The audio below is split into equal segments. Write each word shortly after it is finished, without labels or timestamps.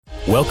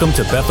Welcome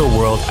to Bethel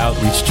World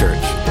Outreach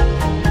Church.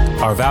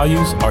 Our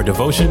values are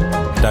devotion,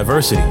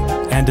 diversity,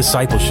 and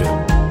discipleship.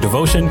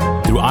 Devotion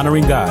through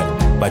honoring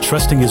God by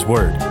trusting His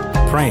Word,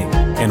 praying,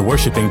 and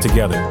worshiping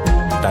together.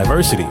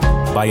 Diversity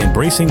by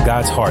embracing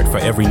God's heart for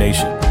every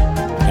nation.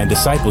 And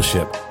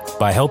discipleship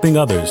by helping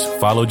others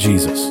follow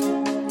Jesus.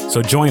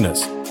 So join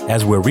us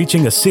as we're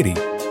reaching a city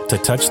to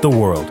touch the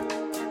world.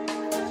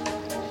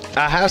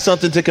 I have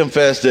something to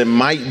confess that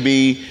might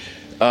be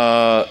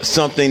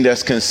something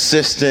that's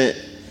consistent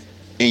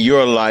in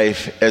your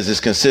life as it's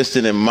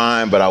consistent in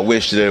mine, but I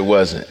wish that it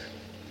wasn't.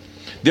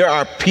 There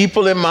are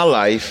people in my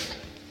life,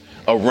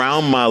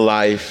 around my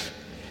life,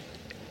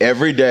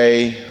 every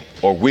day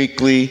or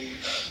weekly,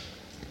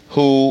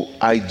 who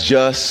I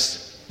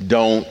just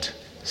don't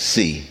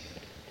see.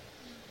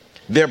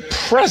 They're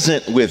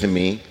present with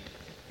me.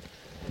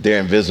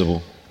 They're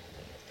invisible.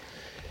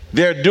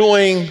 They're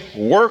doing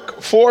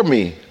work for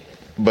me,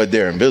 but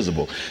they're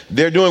invisible.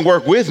 They're doing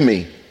work with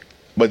me,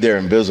 but they're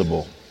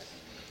invisible.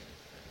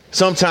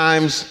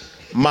 Sometimes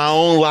my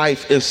own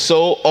life is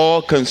so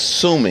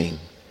all-consuming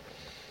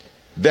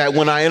that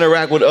when I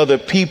interact with other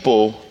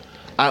people,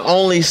 I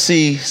only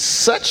see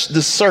such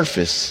the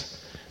surface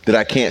that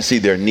I can't see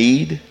their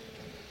need.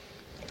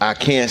 I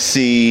can't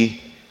see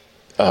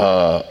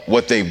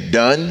what they've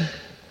done.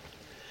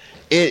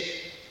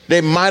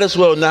 They might as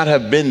well not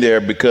have been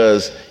there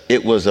because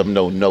it was of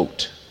no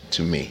note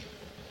to me.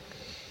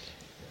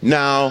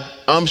 Now,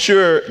 I'm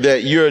sure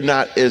that you're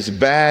not as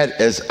bad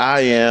as I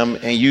am,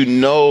 and you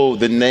know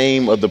the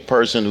name of the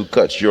person who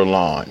cuts your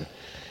lawn.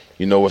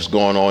 You know what's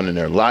going on in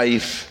their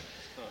life.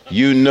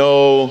 You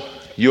know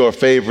your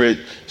favorite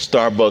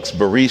Starbucks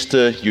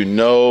barista. You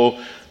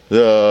know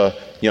the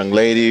young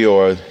lady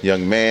or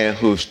young man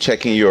who's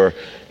checking your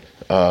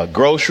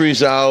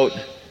groceries out.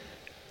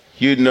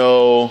 You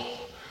know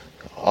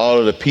all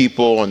of the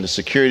people on the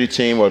security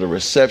team or the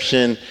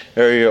reception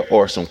area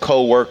or some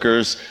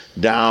coworkers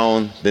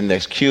down the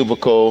next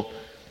cubicle.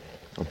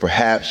 Or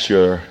perhaps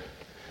you're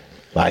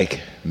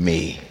like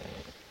me,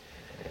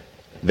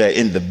 that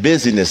in the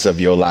busyness of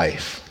your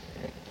life,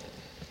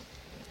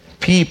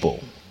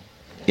 people,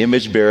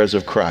 image bearers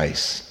of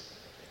Christ,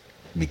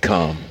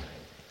 become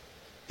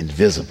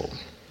invisible.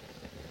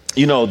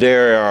 You know,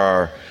 there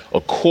are,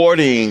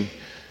 according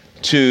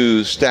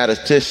to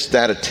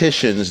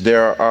statisticians,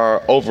 there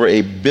are over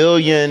 1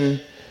 billion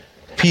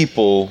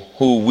people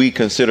who we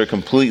consider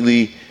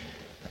completely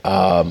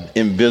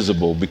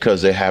invisible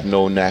because they have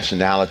no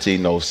nationality,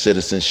 no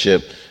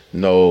citizenship,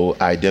 no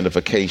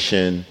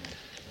identification,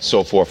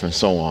 so forth and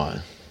so on.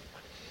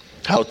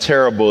 How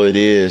terrible it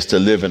is to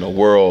live in a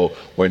world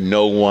where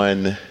no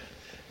one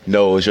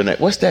knows your name.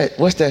 What's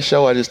that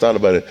show? I just thought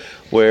about it,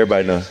 where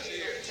everybody knows.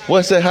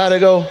 What's that? How'd it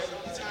go?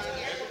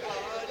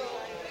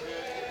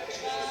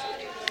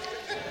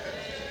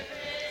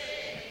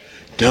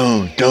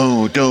 Don't.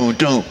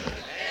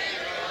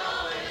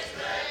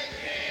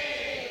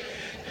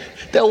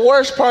 The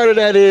worst part of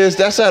that is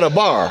that's at a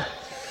bar.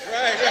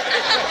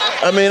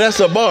 I mean, that's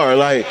a bar.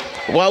 Like,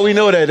 why we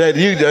know that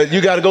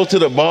you got to go to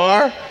the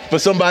bar for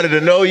somebody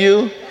to know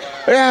you?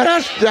 Yeah,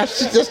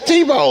 that's just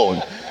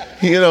T-Bone,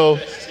 you know.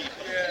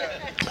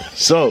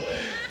 So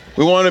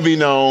we want to be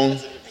known.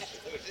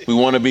 We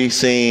want to be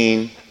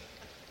seen.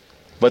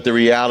 But the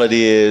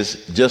reality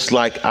is, just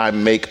like I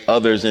make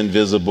others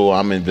invisible,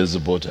 I'm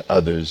invisible to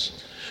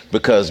others.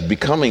 Because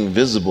becoming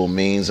visible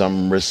means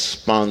I'm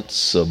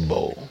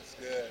responsible.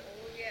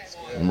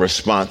 I'm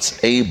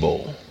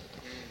responsible.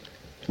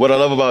 What I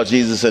love about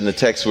Jesus and the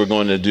text we're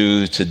going to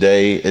do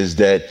today is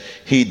that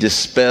he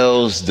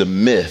dispels the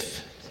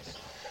myth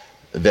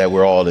that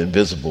we're all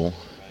invisible,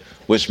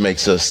 which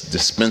makes us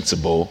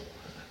dispensable.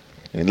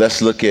 And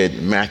let's look at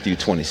Matthew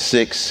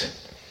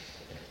 26.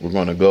 We're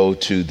going to go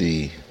to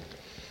the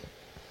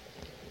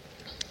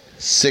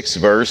 6th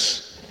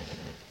verse.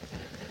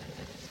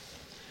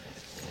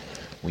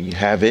 When you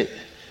have it,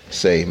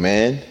 say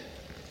amen.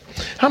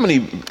 How many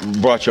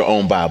brought your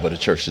own Bible to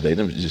church today?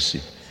 Let me just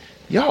see.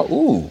 Y'all,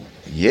 ooh,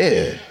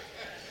 yeah.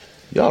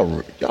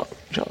 Y'all.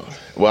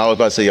 Well, I was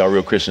about to say y'all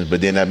real Christians,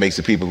 but then that makes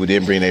the people who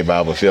didn't bring their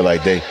Bible feel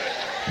like they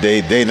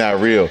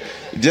not real.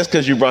 Just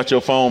because you brought your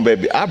phone,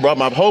 baby. I brought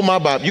my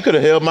Bible. You could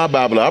have held my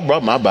Bible. I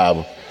brought my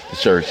Bible to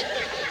church.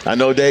 I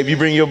know, Dave, you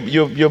bring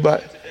your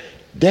Bible.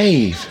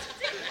 Dave,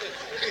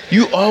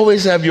 you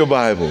always have your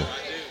Bible.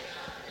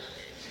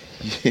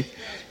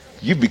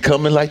 You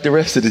becoming like the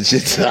rest of the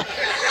Gentiles.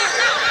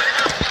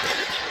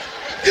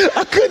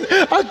 I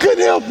couldn't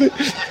help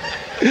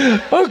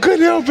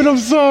it. I'm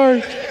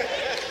sorry.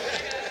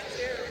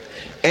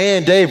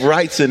 And Dave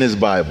writes in his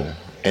Bible,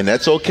 and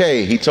that's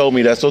okay. He told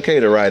me that's okay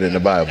to write in the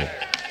Bible.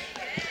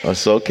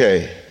 That's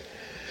okay.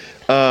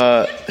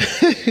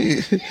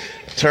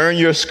 Turn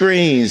your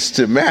screens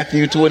to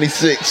Matthew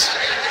 26.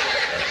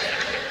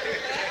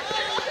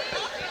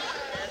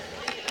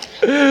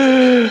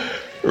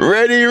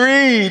 Ready,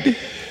 read.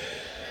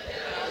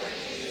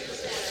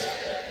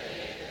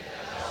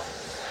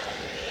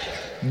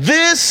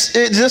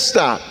 Just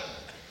stop.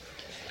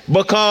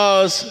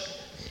 Because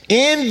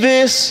in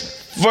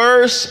this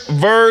first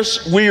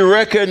verse, we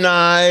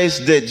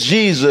recognize that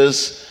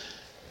Jesus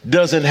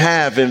doesn't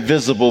have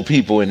invisible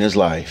people in his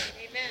life.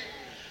 Amen.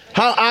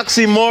 How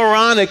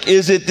oxymoronic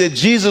is it that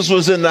Jesus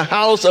was in the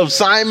house of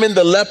Simon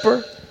the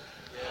leper,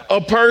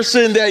 a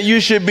person that you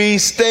should be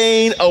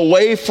staying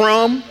away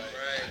from?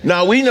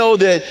 Now, we know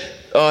that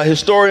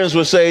historians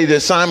would say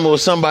that Simon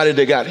was somebody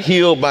that got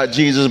healed by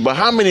Jesus, but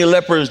how many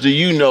lepers do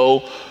you know,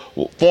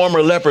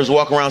 former lepers,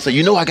 walk around and say,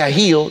 I got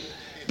healed?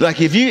 Like,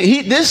 if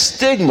this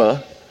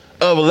stigma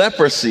of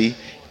leprosy,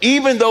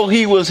 even though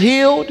he was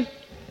healed,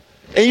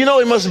 and he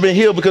must have been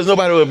healed because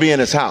nobody would be in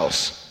his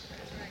house,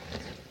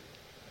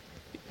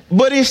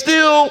 but he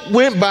still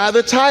went by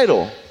the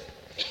title.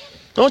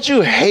 Don't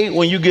you hate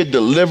when you get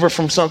delivered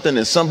from something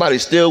and somebody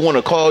still want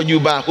to call you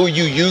by who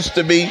you used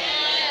to be?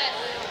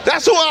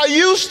 That's who I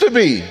used to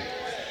be.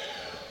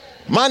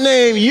 My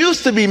name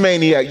used to be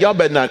Maniac. Y'all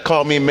better not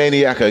call me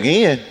Maniac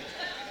again.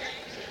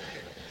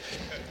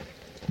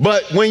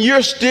 But when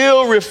you're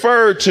still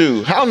referred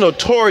to, how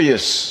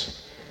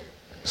notorious,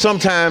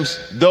 sometimes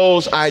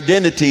those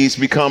identities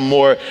become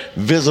more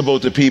visible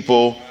to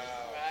people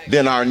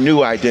than our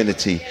new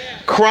identity.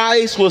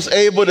 Christ was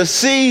able to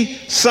see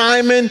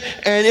Simon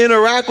and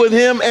interact with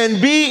him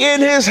and be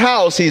in his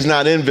house. He's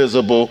not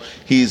invisible.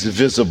 He's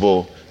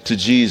visible to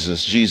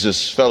Jesus.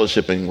 Jesus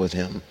fellowshipping with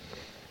him.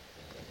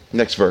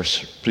 Next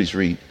verse, please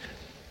read.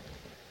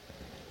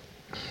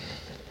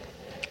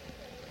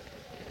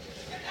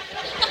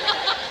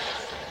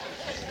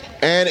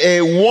 And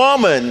a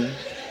woman,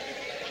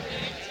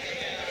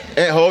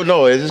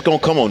 it's going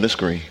to come on the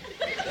screen.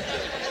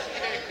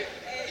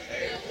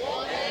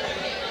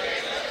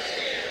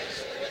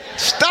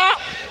 Stop.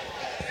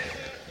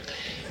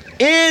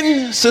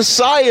 In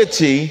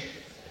society,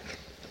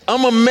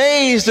 I'm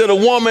amazed that a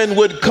woman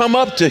would come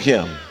up to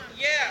him.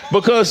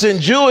 Because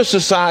in Jewish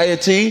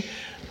society,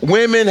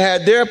 women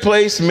had their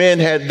place, men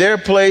had their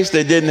place.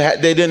 They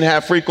didn't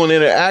have frequent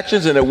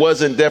interactions, and it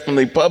wasn't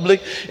definitely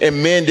public.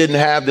 And men didn't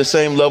have the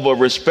same level of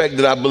respect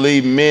that I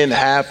believe men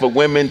have for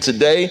women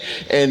today.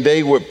 And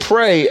they would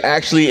pray,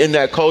 actually, in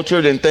that culture,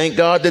 and thank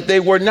God that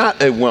they were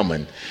not a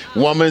woman.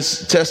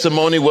 Woman's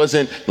testimony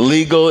wasn't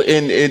legal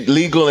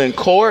in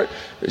court.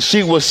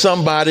 She was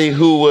somebody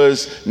who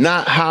was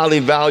not highly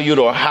valued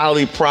or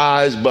highly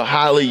prized, but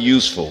highly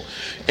useful.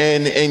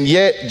 And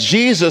yet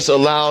Jesus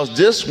allows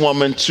this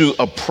woman to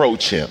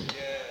approach him.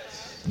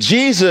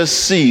 Jesus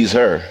sees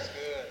her.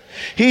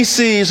 He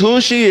sees who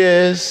she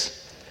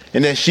is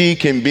and that she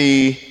can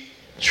be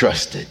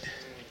trusted.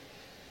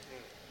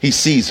 He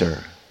sees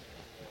her.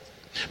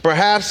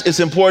 Perhaps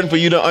it's important for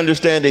you to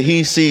understand that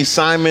he sees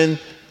Simon,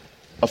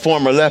 a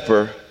former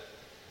leper,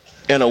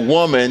 and a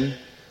woman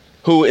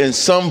who, in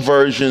some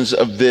versions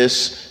of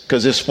this,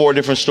 because there's 4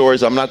 different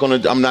stories, I'm not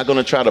going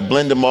to try to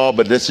blend them all,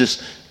 but that's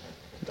just,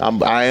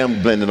 I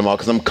am blending them all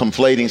because I'm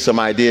conflating some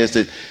ideas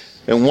that,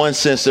 in one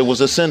sense, it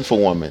was a sinful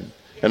woman.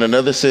 In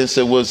another sense,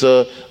 it was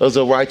a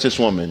righteous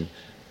woman.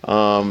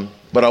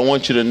 But I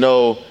want you to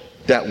know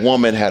that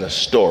woman had a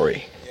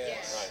story.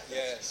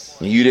 Yes.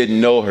 You didn't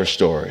know her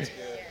story,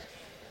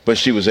 but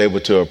she was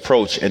able to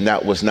approach, and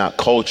that was not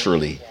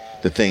culturally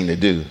the thing to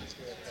do.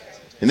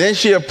 And then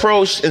she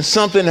approached, and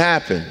something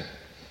happened.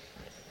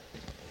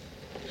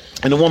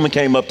 And the woman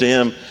came up to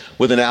him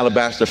with an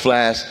alabaster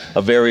flask,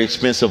 a very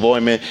expensive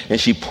ointment, and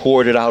she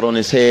poured it out on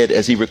his head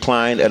as he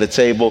reclined at a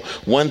table.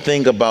 One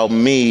thing about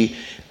me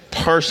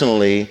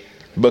personally,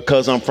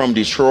 because I'm from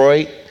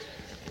Detroit,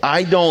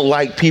 I don't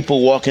like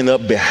people walking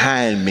up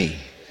behind me.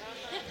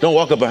 Don't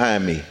walk up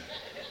behind me.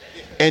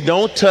 And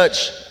don't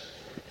touch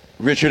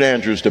Richard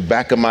Andrews, the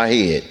back of my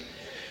head.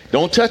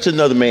 Don't touch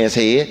another man's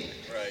head.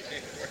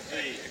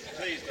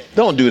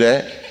 Don't do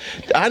that.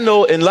 I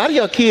know, and a lot of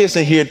y'all kids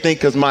in here think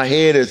because my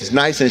head is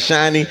nice and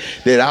shiny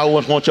that I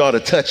always want y'all to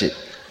touch it.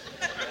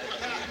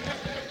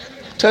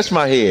 Touch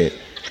my head.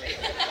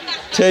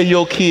 Tell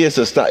your kids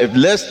to stop.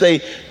 Unless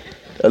they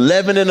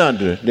 11 and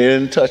under, they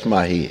didn't touch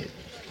my head.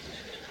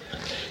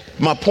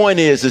 My point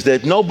is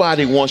that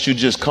nobody wants you to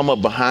just come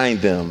up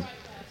behind them,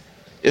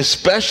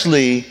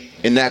 especially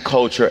in that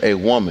culture, a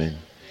woman.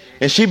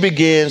 And she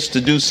begins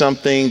to do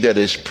something that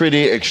is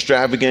pretty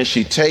extravagant.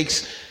 She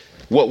takes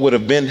what would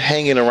have been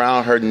hanging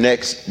around her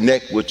neck,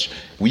 which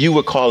you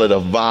would call it a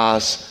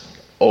vase,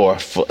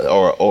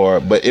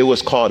 but it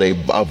was called a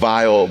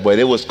vial, but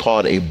it was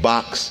called a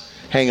box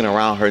hanging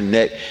around her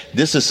neck.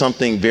 This is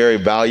something very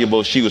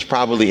valuable. She was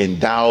probably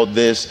endowed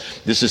this.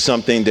 This is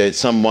something that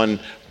someone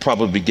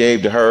probably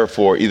gave to her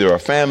for either a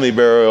family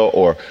burial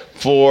or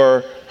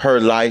for her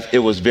life. It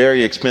was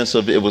very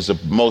expensive. It was the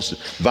most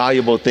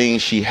valuable thing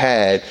she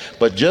had.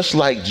 But just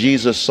like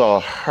Jesus saw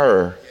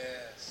her,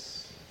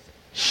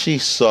 she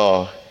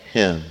saw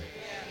him.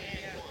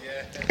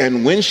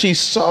 And when she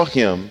saw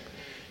him,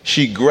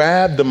 she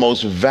grabbed the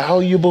most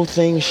valuable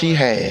thing she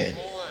had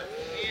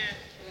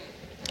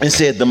and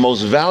said, the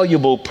most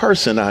valuable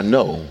person I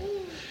know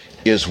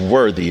is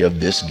worthy of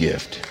this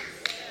gift.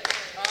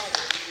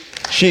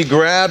 She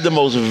grabbed the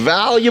most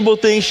valuable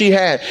thing she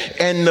had.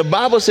 And the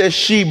Bible says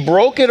she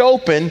broke it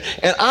open.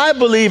 And I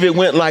believe it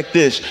went like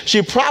this.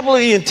 She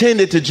probably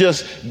intended to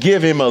just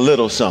give him a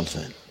little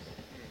something.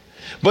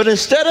 But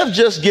instead of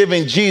just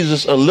giving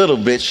Jesus a little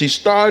bit, she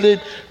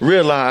started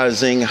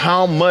realizing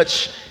how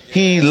much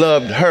he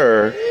loved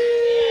her.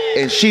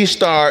 And she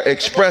started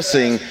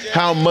expressing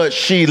how much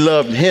she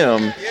loved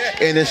him.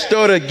 And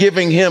instead of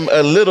giving him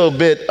a little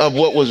bit of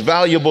what was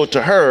valuable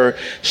to her,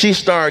 she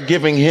started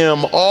giving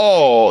him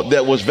all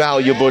that was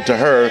valuable to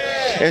her.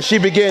 And she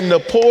began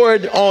to pour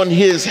it on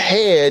his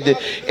head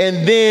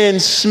and then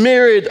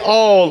smear it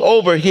all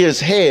over his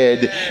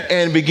head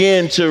and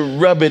began to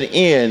rub it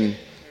in.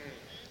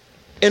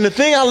 And the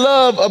thing I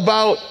love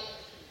about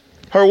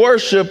her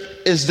worship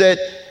is that,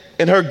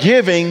 and her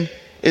giving,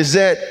 is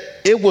that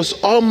it was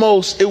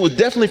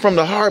definitely from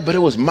the heart, but it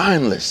was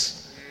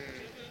mindless.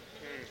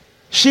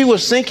 She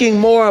was thinking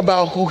more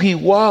about who he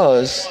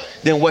was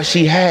than what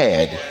she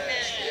had.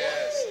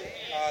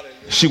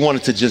 She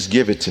wanted to just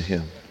give it to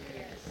him.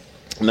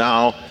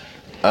 Now,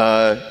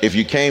 if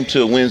you came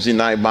to a Wednesday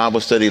night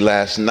Bible study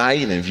last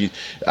night, and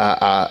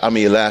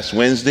last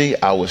Wednesday,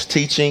 I was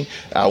teaching.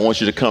 I want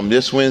you to come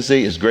this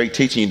Wednesday. It's great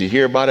teaching. You need to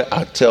hear about it.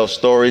 I tell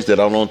stories that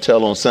I don't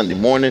tell on Sunday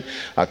morning.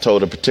 I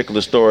told a particular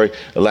story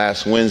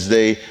last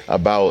Wednesday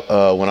about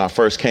when I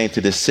first came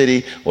to this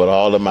city with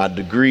all of my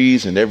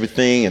degrees and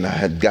everything, and I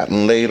had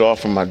gotten laid off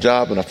from my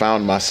job, and I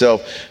found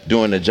myself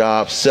doing a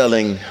job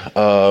selling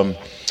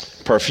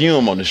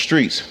perfume on the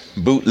streets,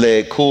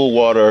 bootleg, Cool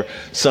Water,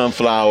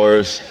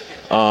 Sunflowers,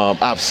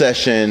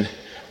 Obsession,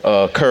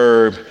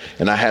 Curb,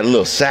 and I had a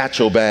little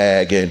satchel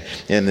bag,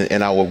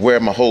 and I would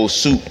wear my whole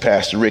suit,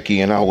 Pastor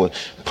Ricky, and I would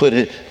put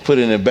it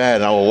in the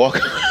bag, and I would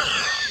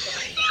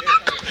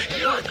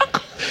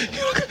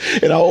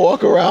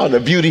walk around the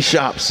beauty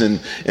shops and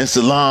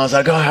salons.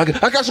 I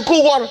got some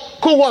cool water.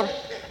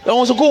 I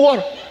want some cool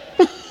water.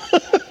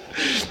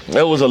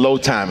 That was a low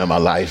time in my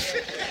life.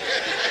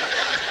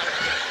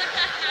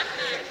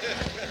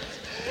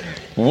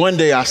 One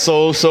day I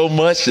sold so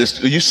much,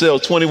 you sell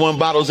 21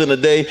 bottles in a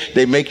day,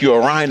 they make you a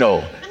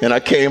rhino. And I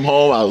came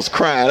home, I was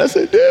crying. I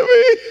said,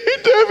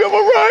 Debbie, I'm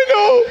a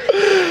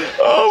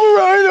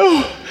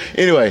rhino.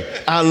 Anyway,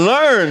 I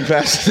learned,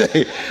 Pastor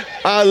Dave,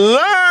 I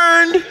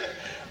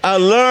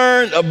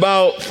learned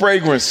about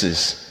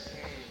fragrances.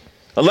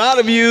 A lot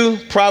of you,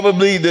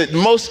 probably the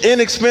most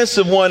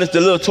inexpensive one is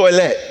the little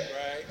toilet.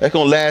 That's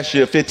going to last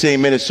you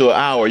 15 minutes to an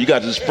hour. You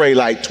got to spray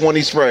like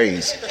 20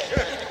 sprays.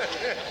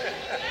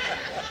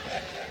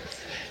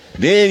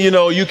 Then,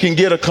 you can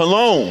get a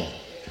cologne.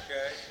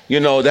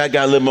 That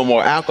got a little bit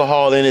more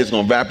alcohol in it. It's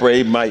going to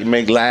evaporate,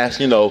 might last,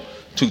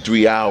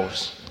 2-3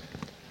 hours.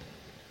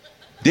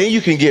 Then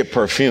you can get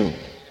perfume.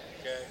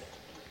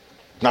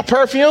 Now,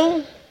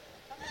 perfume,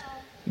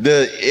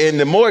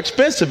 the more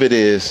expensive it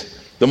is,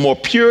 the more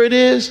pure it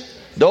is,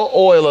 the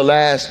oil will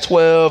last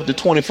 12 to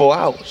 24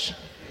 hours.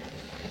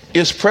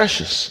 It's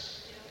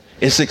precious.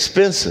 It's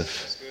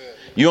expensive.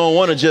 You don't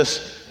want to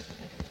just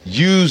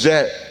use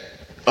that.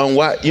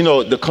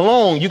 The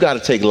cologne, you got to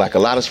take like a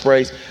lot of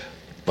sprays,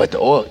 but the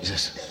oil,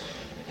 just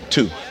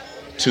two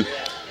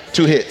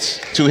hits.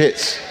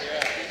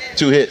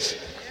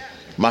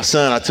 My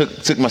son, I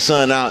took my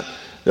son out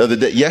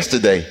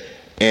yesterday,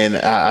 and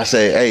I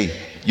say, hey,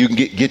 you can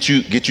get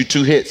you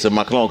 2 hits of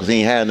my cologne because he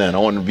ain't had none. I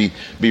want to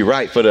be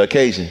right for the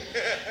occasion.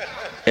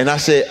 And I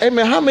said, hey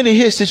man, how many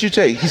hits did you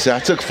take? He said, I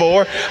took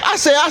 4. I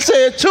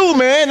said 2,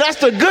 man. That's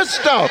the good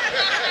stuff.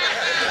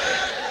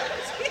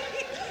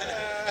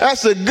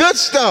 That's the good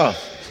stuff.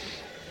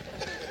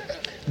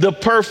 The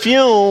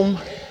perfume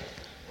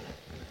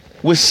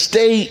will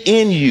stay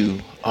in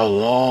you a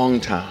long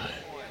time.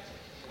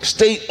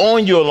 Stay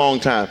on you a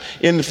long time.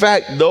 In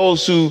fact,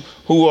 those who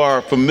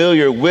are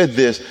familiar with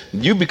this,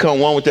 you become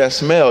one with that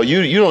smell.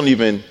 You don't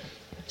even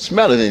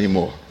smell it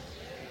anymore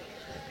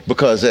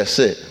because that's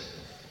it.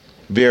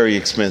 Very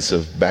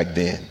expensive back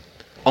then.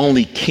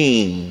 Only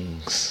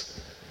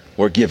kings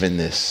were given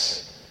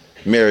this.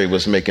 Mary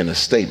was making a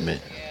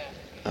statement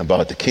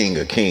about the King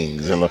of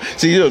Kings.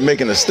 See, he was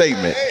making a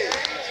statement.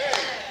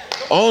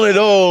 Only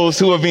those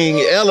who are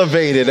being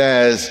elevated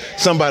as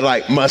somebody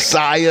like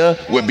Messiah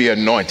would be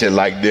anointed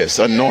like this,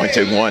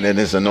 anointed one in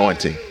his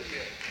anointing.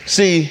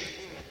 See,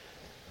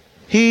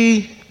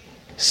 he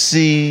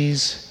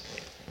sees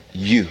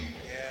you.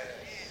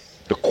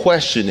 The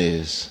question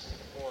is,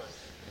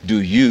 do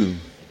you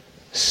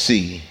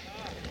see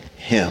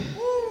him?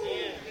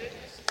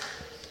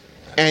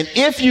 And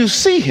if you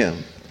see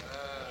him,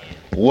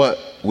 what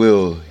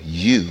will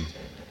you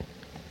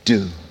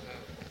do?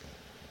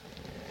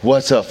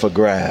 What's up for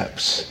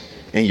grabs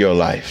in your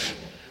life?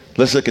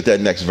 Let's look at that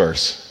next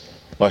verse.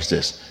 Watch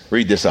this.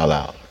 Read this out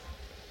loud.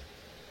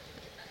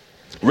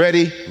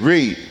 Ready?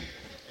 Read.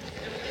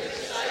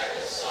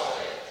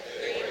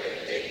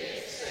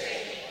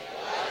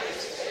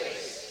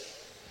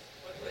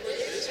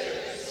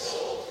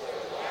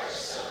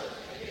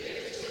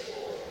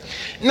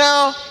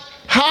 Now,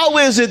 how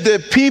is it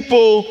that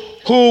people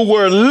who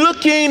were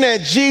looking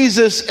at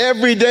Jesus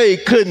every day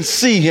couldn't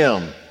see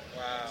him?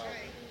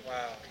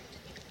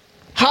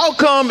 How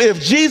come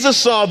if Jesus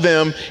saw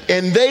them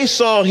and they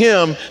saw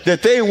him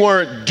that they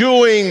weren't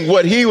doing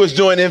what he was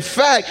doing? In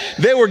fact,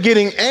 they were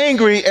getting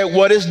angry at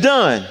what is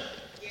done.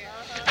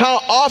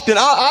 How often,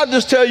 I'll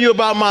just tell you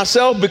about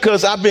myself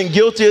because I've been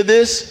guilty of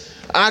this.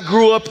 I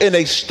grew up in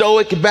a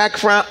stoic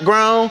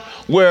background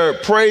where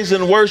praise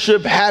and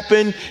worship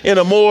happened in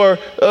a more,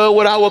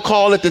 what I would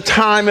call at the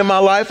time in my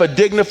life, a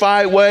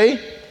dignified way.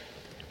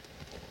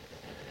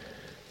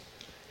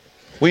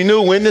 We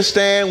knew when to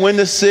stand, when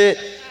to sit.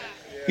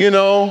 You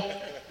know,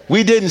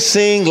 we didn't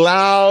sing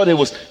loud. It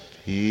was,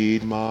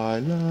 feed my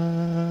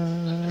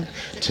lamb,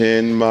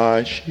 tend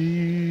my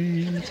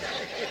sheep,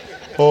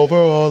 over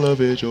all of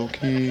it, O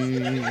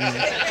King.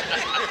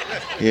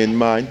 In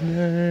my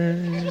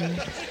name,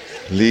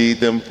 lead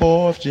them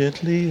forth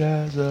gently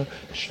as a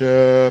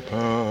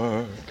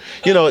shepherd.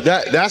 You know,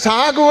 that's how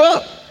I grew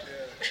up.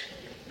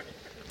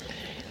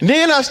 And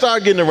then I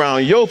started getting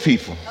around your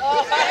people.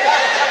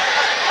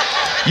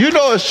 You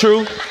know it's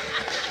true.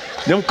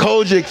 Them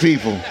Kojic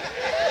people.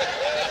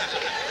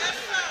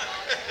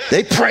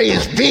 They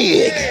praise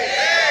big.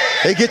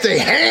 They get their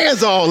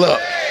hands all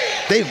up.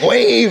 They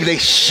wave, they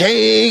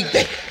shake,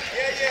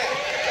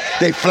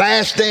 they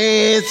flash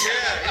dance.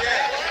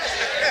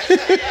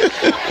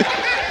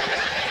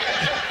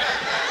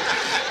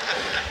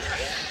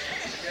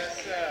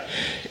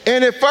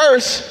 And at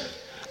first,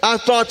 I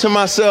thought to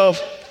myself,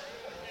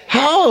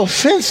 how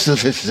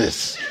offensive is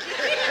this?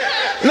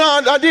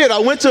 No, I did. I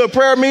went to a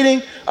prayer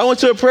meeting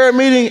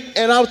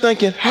and I was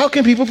thinking, how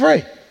can people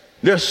pray?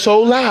 They're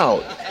so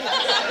loud.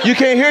 You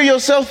can't hear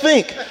yourself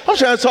think. I'm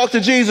trying to talk to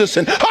Jesus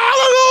and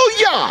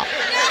hallelujah,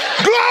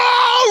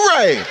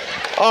 glory.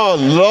 Oh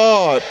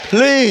Lord,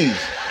 please.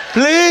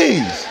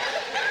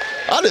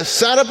 I just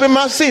sat up in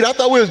my seat. I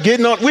thought we was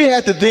getting on. We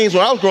had the things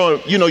when I was growing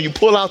up, you know, you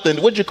pull out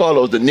what you call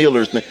those, the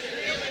kneelers.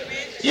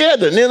 Yeah,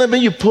 the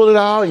kneeling, you pull it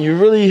out and you're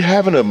really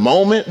having a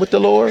moment with the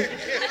Lord.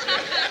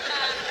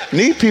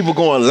 These people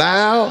going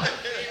loud.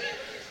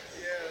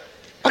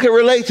 I can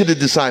relate to the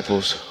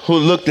disciples who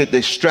looked at the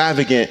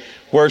extravagant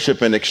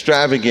worship and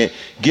extravagant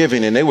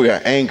giving and they were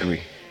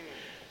angry.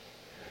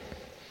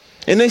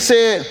 And they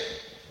said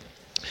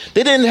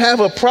they didn't have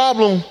a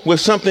problem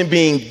with something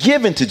being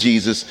given to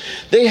Jesus.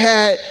 They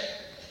had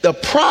the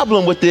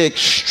problem with the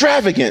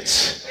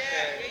extravagance.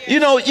 You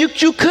know,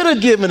 you could have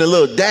given a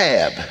little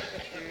dab.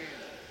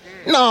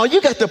 No,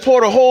 you got to pour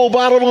the whole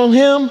bottle on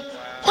him.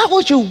 Why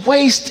would you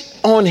waste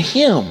on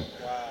him?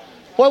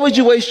 Why would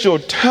you waste your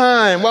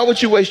time? Why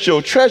would you waste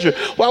your treasure?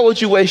 Why would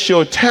you waste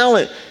your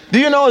talent? Do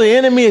you know the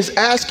enemy is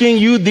asking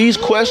you these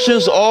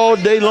questions all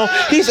day long?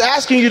 He's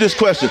asking you this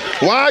question.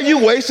 Why are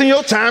you wasting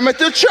your time at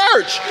the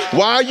church?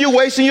 Why are you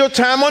wasting your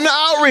time on the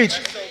outreach?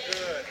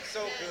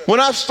 When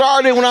I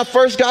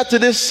first got to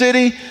this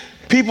city,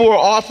 people were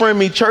offering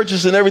me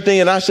churches and everything.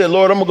 And I said,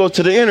 Lord, I'm going to go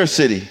to the inner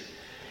city.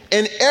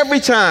 And every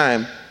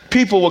time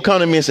people would come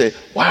to me and say,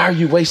 why are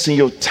you wasting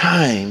your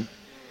time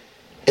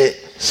at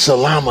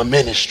Salama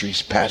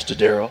Ministries, Pastor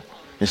Darrell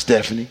and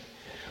Stephanie?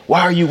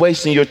 Why are you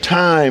wasting your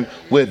time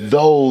with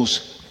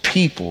those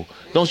people?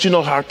 Don't you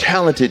know how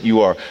talented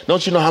you are?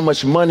 Don't you know how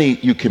much money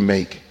you can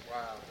make?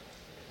 Wow.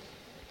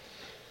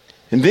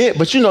 And then,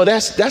 but you know,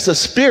 that's a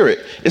spirit.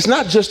 It's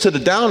not just to the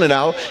down and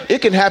out.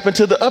 It can happen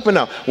to the up and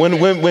out.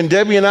 When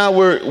Debbie and I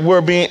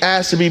were being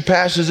asked to be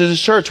pastors of this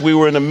church, we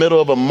were in the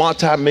middle of a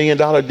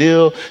multi-million-dollar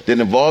deal that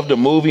involved a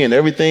movie and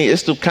everything.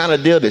 It's the kind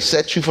of deal that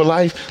sets you for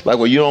life, like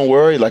where you don't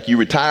worry, like you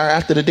retire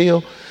after the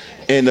deal.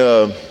 And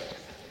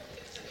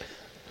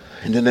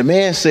then the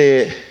man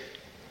said,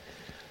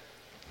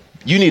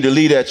 you need to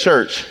leave that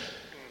church.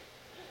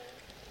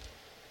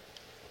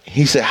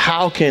 He said,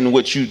 how can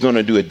what you're going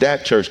to do at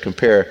that church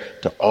compare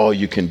to all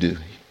you can do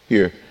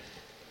here?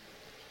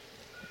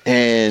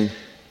 And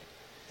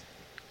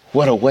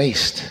what a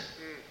waste.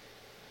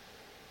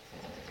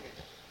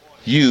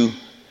 Your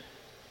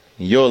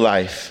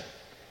life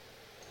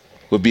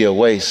would be a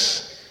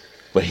waste,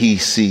 but he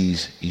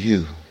sees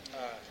you.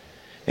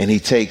 And he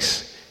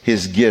takes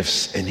his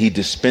gifts and he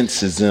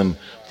dispenses them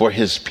for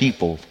his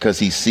people because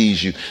he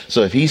sees you.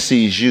 So if he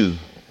sees you,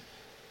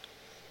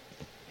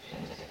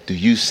 do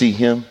you see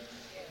him?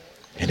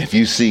 And if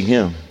you see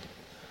him,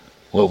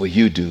 what will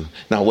you do?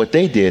 Now, what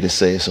they did is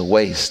say it's a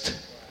waste.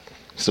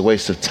 It's a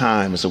waste of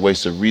time. It's a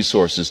waste of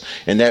resources.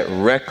 And that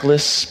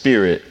reckless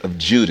spirit of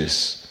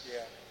Judas,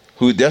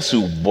 that's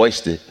who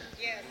voiced it,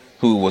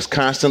 who was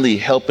constantly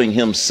helping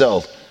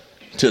himself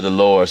to the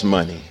Lord's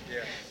money.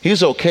 He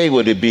was okay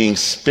with it being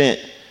spent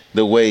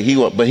the way he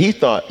wanted, but he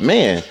thought,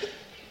 man,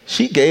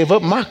 she gave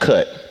up my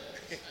cut.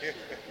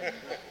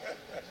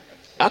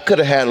 I could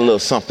have had a little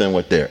something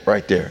right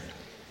there.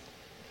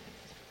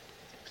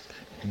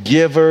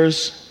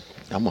 Givers,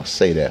 I'm going to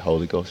say that,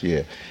 Holy Ghost,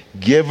 yeah.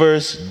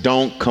 Givers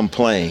don't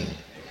complain,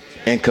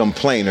 and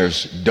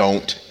complainers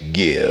don't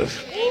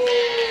give.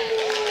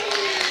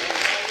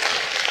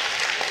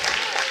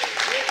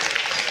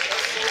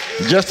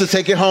 Just to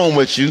take it home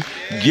with you,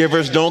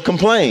 givers don't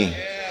complain,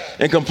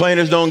 and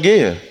complainers don't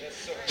give.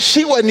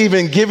 She wasn't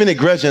even giving it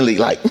grudgingly,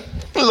 like,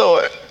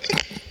 Lord,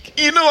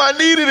 you know I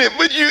needed it,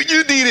 but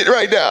you need it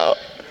right now.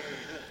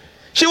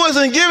 She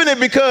wasn't giving it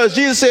because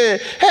Jesus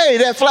said, hey,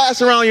 that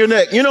flask around your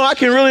neck, I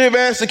can really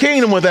advance the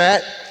kingdom with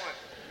that.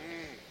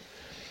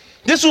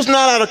 This was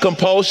not out of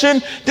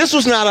compulsion. This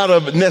was not out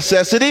of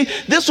necessity.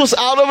 This was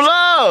out of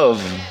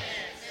love.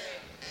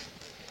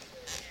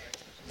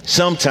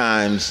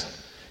 Sometimes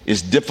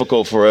it's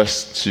difficult for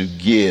us to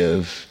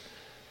give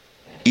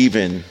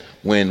even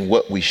when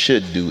what we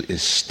should do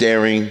is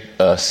staring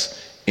us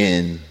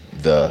in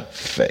the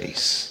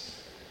face.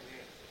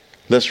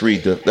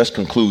 Let's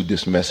conclude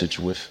this message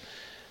with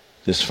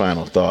this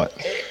final thought.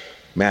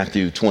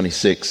 Matthew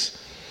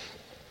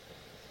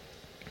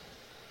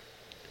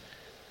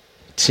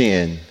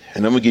 26:10.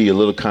 And I'm going to give you a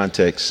little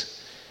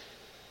context.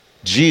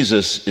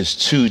 Jesus is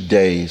 2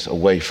 days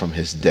away from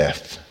his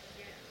death.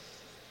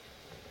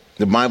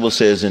 The Bible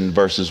says in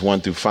verses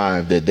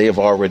 1-5 that they have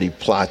already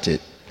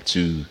plotted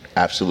to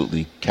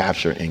absolutely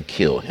capture and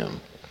kill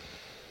him.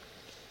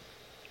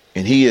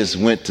 And he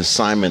went to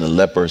Simon the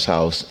leper's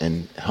house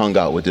and hung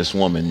out with this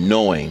woman,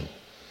 knowing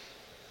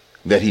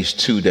that he's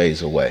 2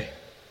 days away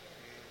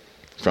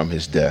from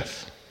his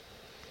death.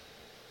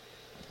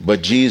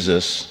 But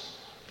Jesus,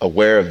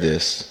 aware of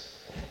this,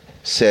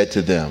 said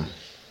to them,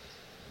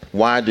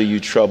 why do you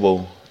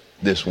trouble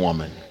this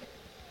woman?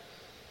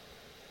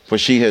 For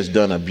she has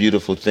done a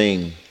beautiful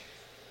thing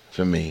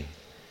for me.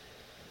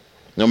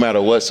 No matter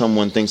what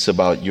someone thinks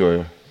about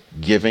your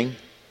giving,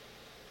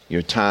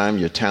 your time,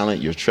 your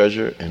talent, your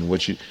treasure, and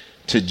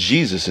to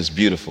Jesus is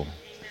beautiful.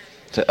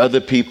 To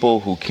other people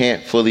who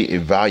can't fully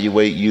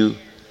evaluate you,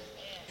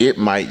 it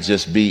might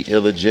just be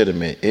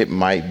illegitimate. It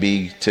might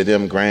be to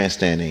them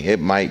grandstanding. It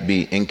might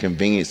be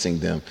inconveniencing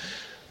them.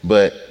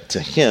 But to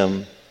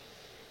him,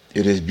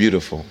 it is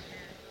beautiful.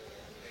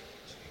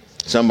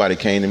 Somebody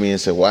came to me and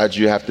said, why'd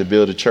you have to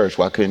build a church?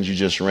 Why couldn't you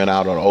just rent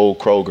out an old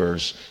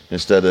Kroger's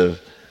instead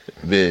of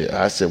big?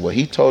 I said, well,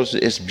 he told us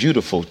it's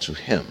beautiful to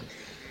him.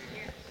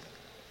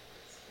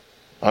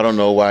 I don't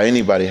know why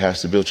anybody has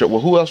to build church. Well,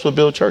 who else would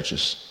build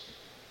churches?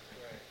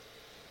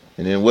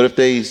 And then what if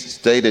they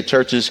say that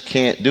churches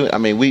can't do it? I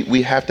mean,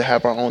 we have to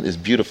have our own. It's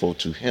beautiful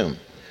to him.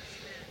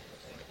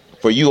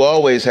 For you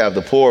always have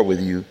the poor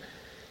with you.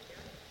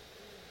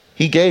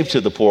 He gave to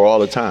the poor all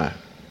the time.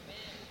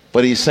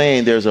 But he's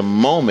saying there's a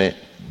moment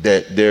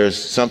that there's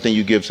something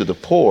you give to the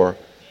poor,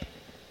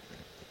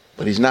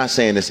 but he's not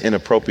saying it's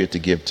inappropriate to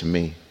give to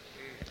me.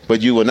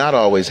 But you will not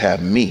always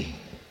have me.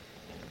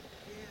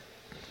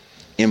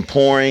 In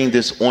pouring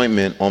this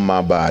ointment on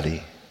my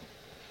body,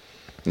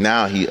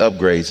 now he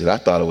upgrades it. I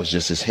thought it was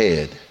just his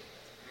head.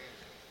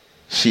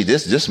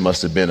 This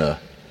must have been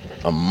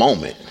a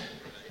moment.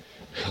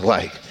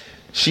 Like,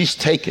 she's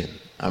taken.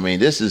 I mean,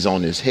 this is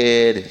on his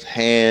head, his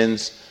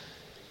hands,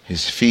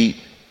 his feet.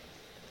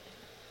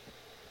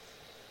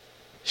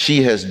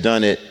 She has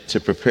done it to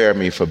prepare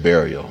me for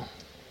burial.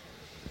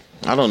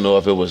 I don't know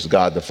if it was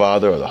God the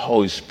Father or the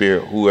Holy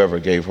Spirit, whoever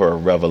gave her a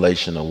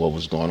revelation of what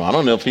was going on. I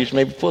don't know if he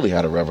maybe fully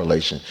had a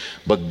revelation.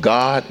 But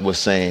God was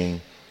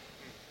saying,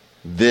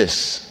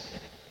 this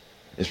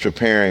is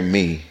preparing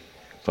me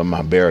for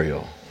my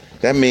burial.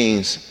 That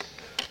means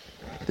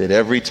that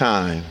every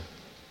time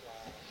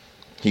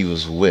he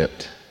was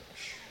whipped,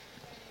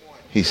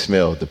 he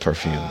smelled the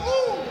perfume.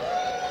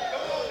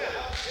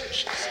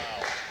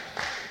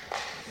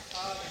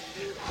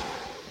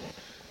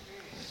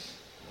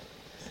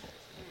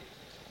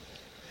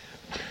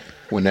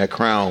 When that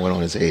crown went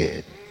on his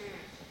head,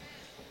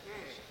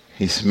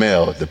 he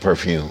smelled the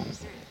perfume.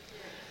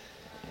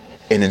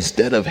 And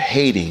instead of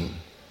hating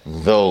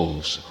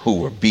those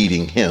who were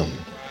beating him,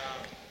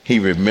 he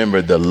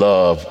remembered the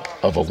love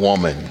of a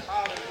woman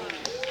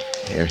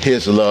and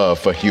his love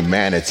for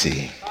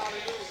humanity,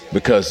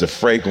 because the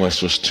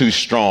fragrance was too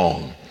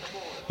strong.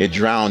 It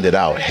drowned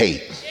out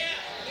hate.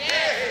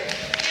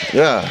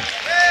 Yeah.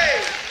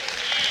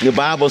 The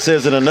Bible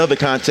says in another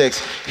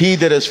context, he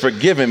that is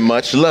forgiven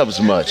much loves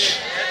much.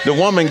 The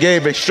woman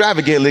gave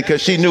extravagantly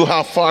because she knew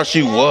how far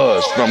she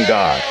was from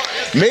God.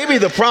 Maybe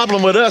the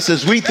problem with us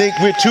is we think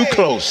we're too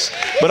close.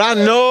 But I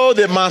know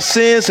that my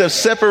sins have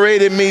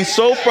separated me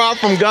so far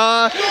from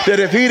God that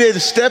if he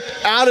didn't step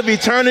out of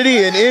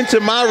eternity and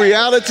into my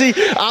reality,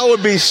 I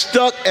would be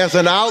stuck as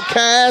an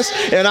outcast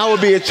and I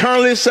would be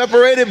eternally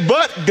separated.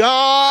 But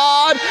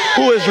God,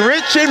 who is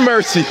rich in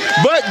mercy,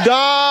 but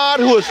God,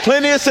 who is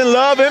plenteous in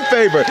love and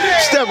favor,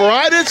 stepped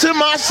right into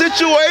my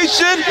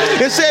situation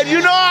and said,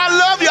 you know, I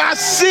love you. I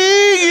see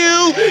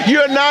you.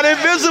 You're not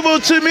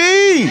invisible to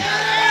me.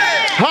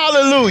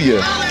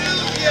 Hallelujah.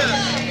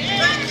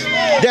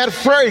 That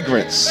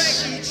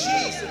fragrance,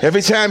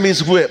 every time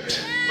he's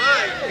whipped,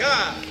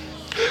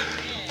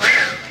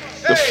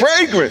 the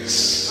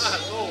fragrance,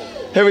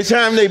 every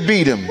time they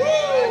beat him,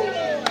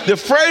 the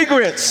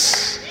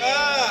fragrance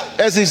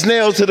as he's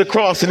nailed to the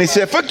cross, and he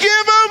said, forgive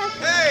them.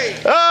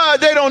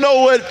 They don't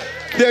know what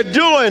they're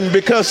doing,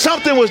 because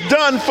something was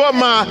done for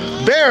my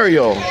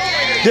burial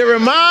that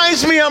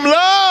reminds me I'm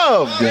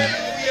loved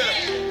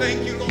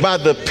by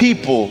the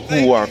people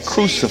who are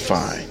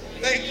crucifying.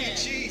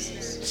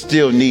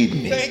 Still need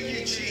me.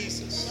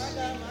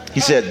 He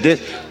said,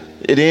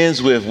 It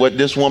ends with what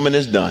this woman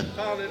has done.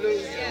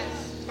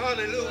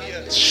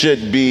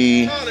 Should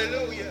be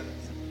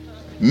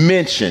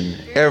mentioned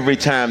every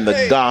time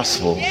the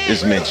gospel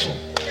is mentioned.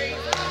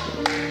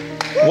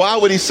 Why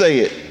would he say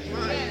it?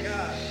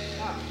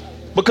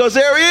 Because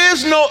there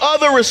is no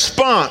other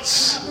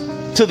response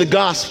to the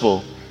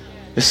gospel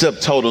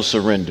except total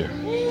surrender.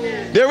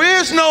 There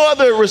is no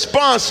other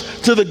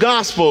response to the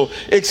gospel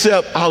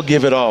except I'll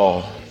give it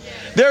all.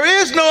 There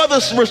is no other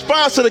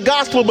response to the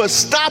gospel but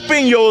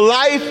stopping your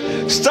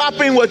life,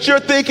 stopping what you're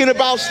thinking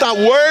about, stop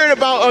worrying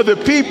about other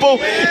people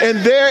and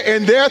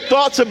their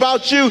thoughts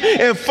about you,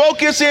 and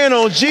focus in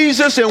on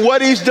Jesus and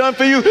what he's done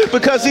for you,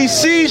 because he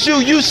sees you,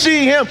 you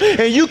see him,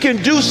 and you can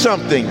do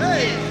something.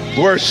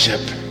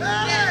 Worship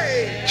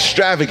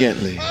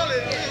extravagantly.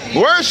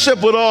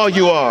 Worship with all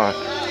you are.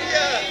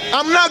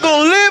 I'm not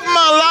going to live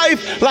my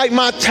life like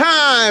my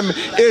time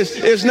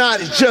is not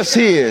just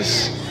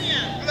his.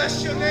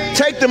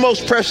 Take the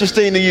most precious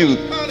thing to you.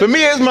 For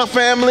me, it's my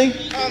family.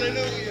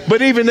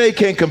 But even they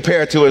can't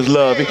compare to his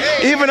love.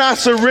 Even I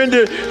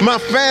surrender my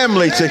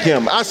family to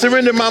him. I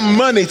surrender my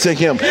money to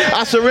him.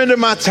 I surrender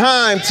my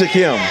time to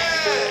him.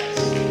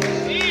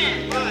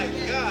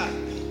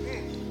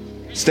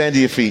 Stand to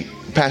your feet.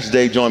 Pastor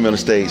Dave, join me on the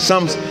stage.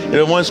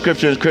 One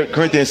scripture in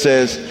Corinthians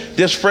says,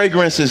 this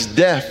fragrance is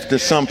death to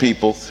some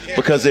people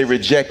because they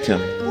reject him.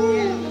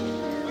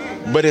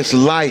 But it's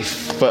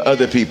life for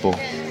other people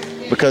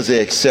because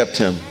they accept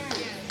him.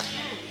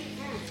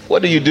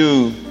 What do you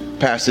do,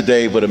 Pastor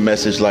Dave, with a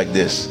message like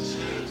this?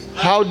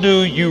 How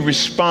do you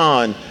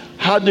respond?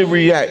 How do you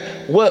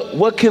react?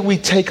 What can we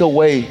take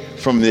away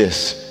from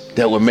this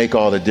that would make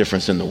all the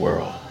difference in the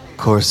world? Of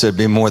course, there'd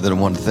be more than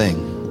one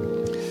thing.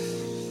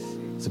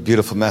 It's a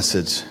beautiful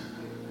message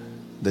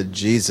that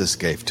Jesus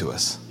gave to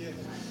us.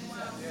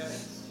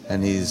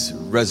 And he's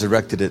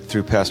resurrected it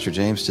through Pastor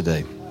James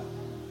today.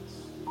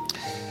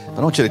 I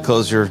want you to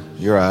close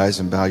your eyes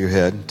and bow your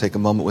head and take a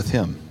moment with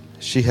him.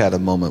 She had a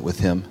moment with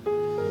him.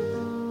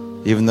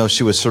 Even though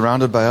she was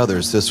surrounded by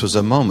others, this was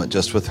a moment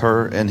just with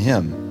her and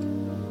him.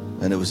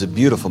 And it was a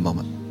beautiful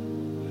moment.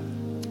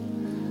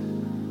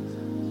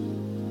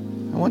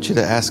 I want you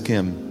to ask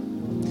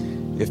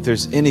him if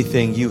there's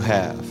anything you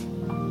have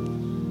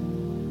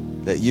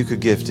that you could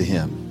give to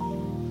him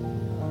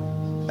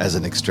as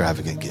an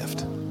extravagant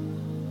gift.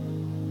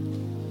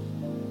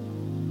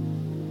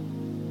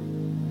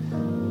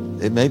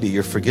 It may be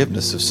your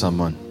forgiveness of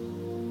someone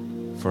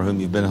for whom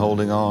you've been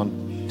holding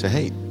on to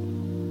hate.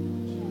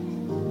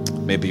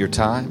 Maybe your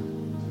time.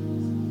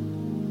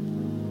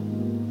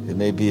 It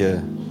may be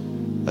a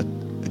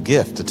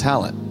gift, a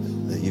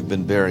talent that you've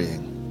been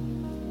burying.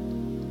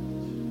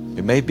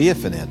 It may be a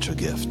financial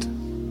gift.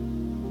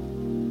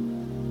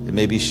 It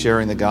may be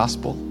sharing the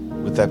gospel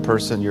with that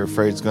person you're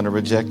afraid is going to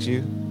reject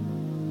you.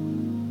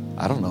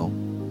 I don't know.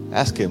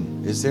 Ask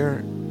him, is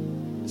there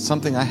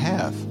something I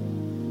have?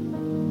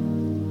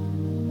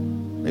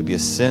 Maybe a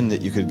sin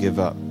that you could give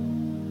up,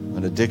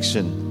 an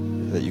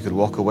addiction that you could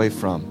walk away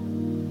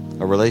from,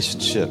 a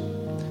relationship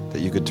that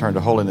you could turn to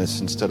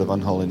holiness instead of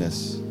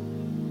unholiness.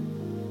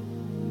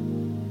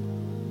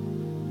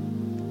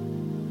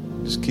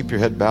 Just keep your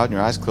head bowed and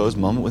your eyes closed,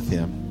 moment with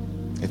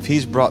him. If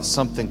he's brought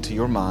something to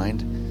your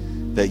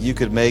mind that you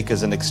could make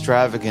as an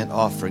extravagant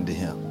offering to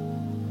him,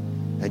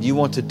 and you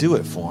want to do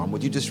it for him,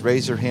 would you just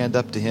raise your hand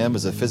up to him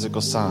as a physical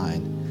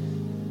sign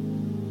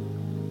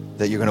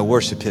that you're going to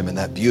worship him in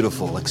that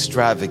beautiful,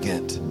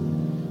 extravagant,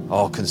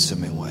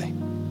 all-consuming way?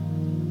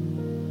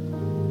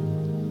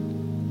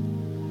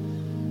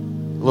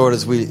 Lord,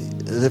 as we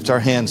lift our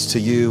hands to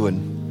you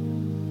and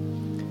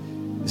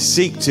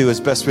seek to, as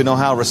best we know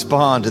how,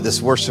 respond to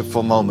this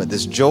worshipful moment,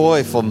 this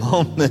joyful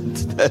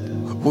moment that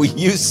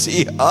you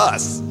see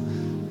us.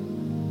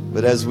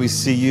 But as we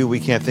see you, we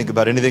can't think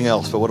about anything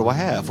else. But what do I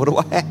have? What do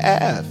I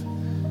have?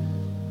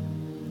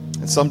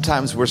 And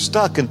sometimes we're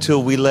stuck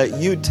until we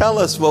let you tell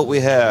us what we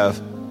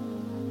have.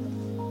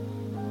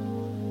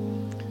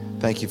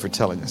 Thank you for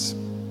telling us.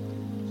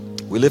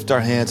 We lift our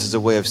hands as a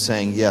way of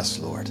saying, yes,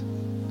 Lord.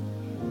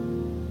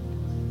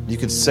 You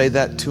can say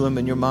that to him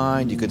in your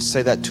mind. You can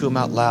say that to him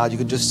out loud. You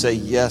can just say,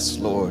 yes,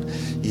 Lord.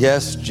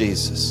 Yes,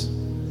 Jesus.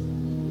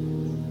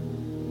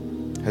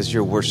 As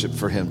your worship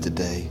for him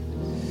today.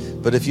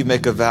 But if you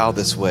make a vow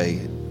this way,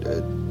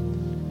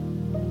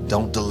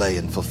 don't delay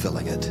in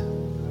fulfilling it.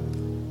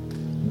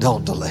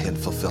 Don't delay in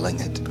fulfilling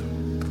it.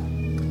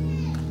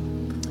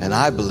 And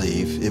I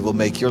believe it will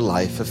make your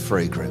life a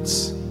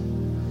fragrance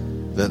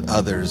that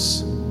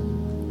others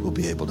will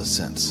be able to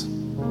sense.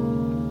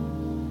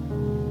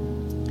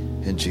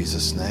 In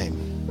Jesus' name,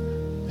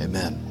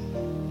 amen.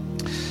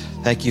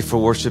 Thank you for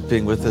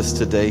worshiping with us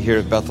today here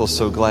at Bethel.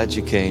 So glad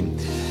you came.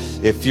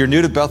 If you're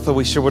new to Bethel,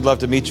 we sure would love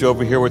to meet you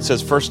over here where it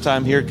says First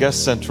Time Here,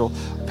 Guest Central.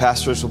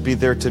 Pastors will be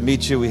there to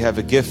meet you. We have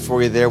a gift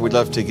for you there we'd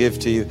love to give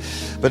to you.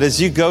 But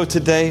as you go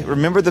today,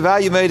 remember the vow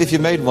you made if you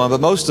made one.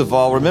 But most of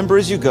all, remember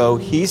as you go,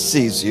 he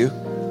sees you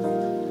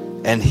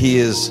and he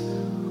is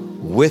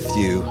with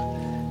you.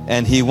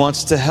 And he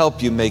wants to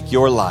help you make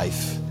your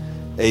life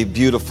a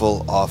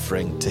beautiful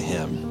offering to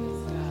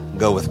him.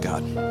 Go with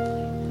God.